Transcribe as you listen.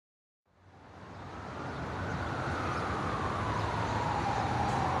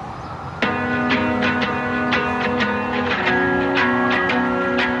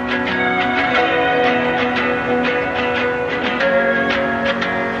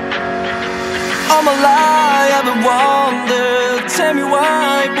All my life I've been wondering. Tell me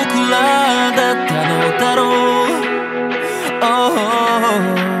why 僕らだったのだろう。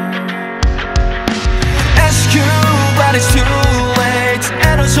Ask you but it's too late.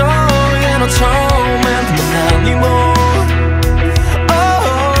 And no joy and no torment も何も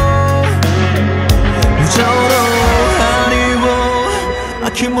無情の針を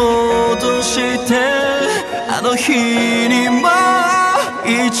巻き戻してあの日にもう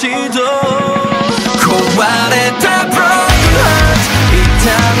一度壊れた Broken Heart 痛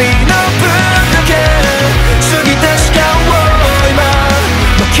みの分だけ過ぎた時間を今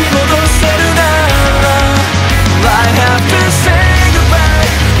巻き戻せるなら I have to say goodbye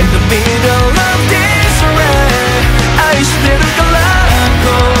in the middle of this rain 愛してるからこ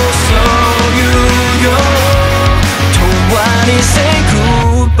そ言うよ永遠に say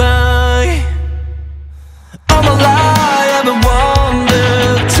goodbye All my life I've been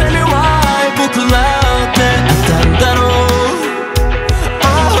wondering Tell me why 僕らってあったんだろう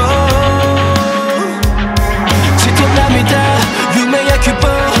血と涙夢や希望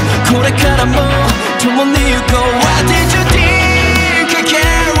これからも共に行こう What did you think I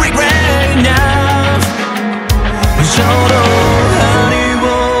can't regret now 無情の針を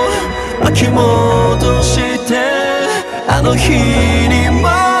巻き戻してあの日にも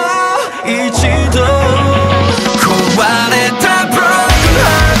う一度壊れた Broken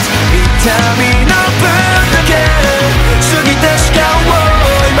Heart 痛みの分だけ過ぎた時間を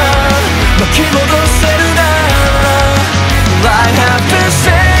今巻き戻せるなら I have to say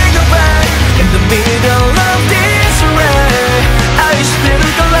goodbye in the middle of this rain 愛してる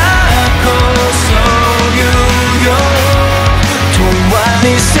からこそ言うよ永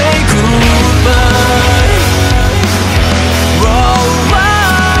遠に say goodbye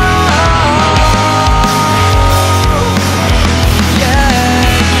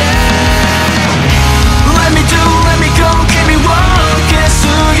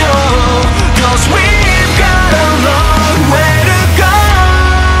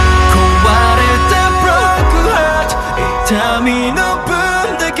痛みの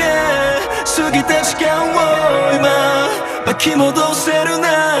分だけ過ぎた時間を今巻き戻せるな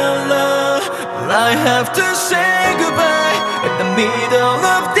ら I have to say goodbye in the middle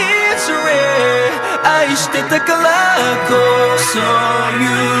of this rain 愛してたからこそ言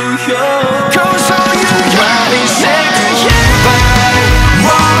うよ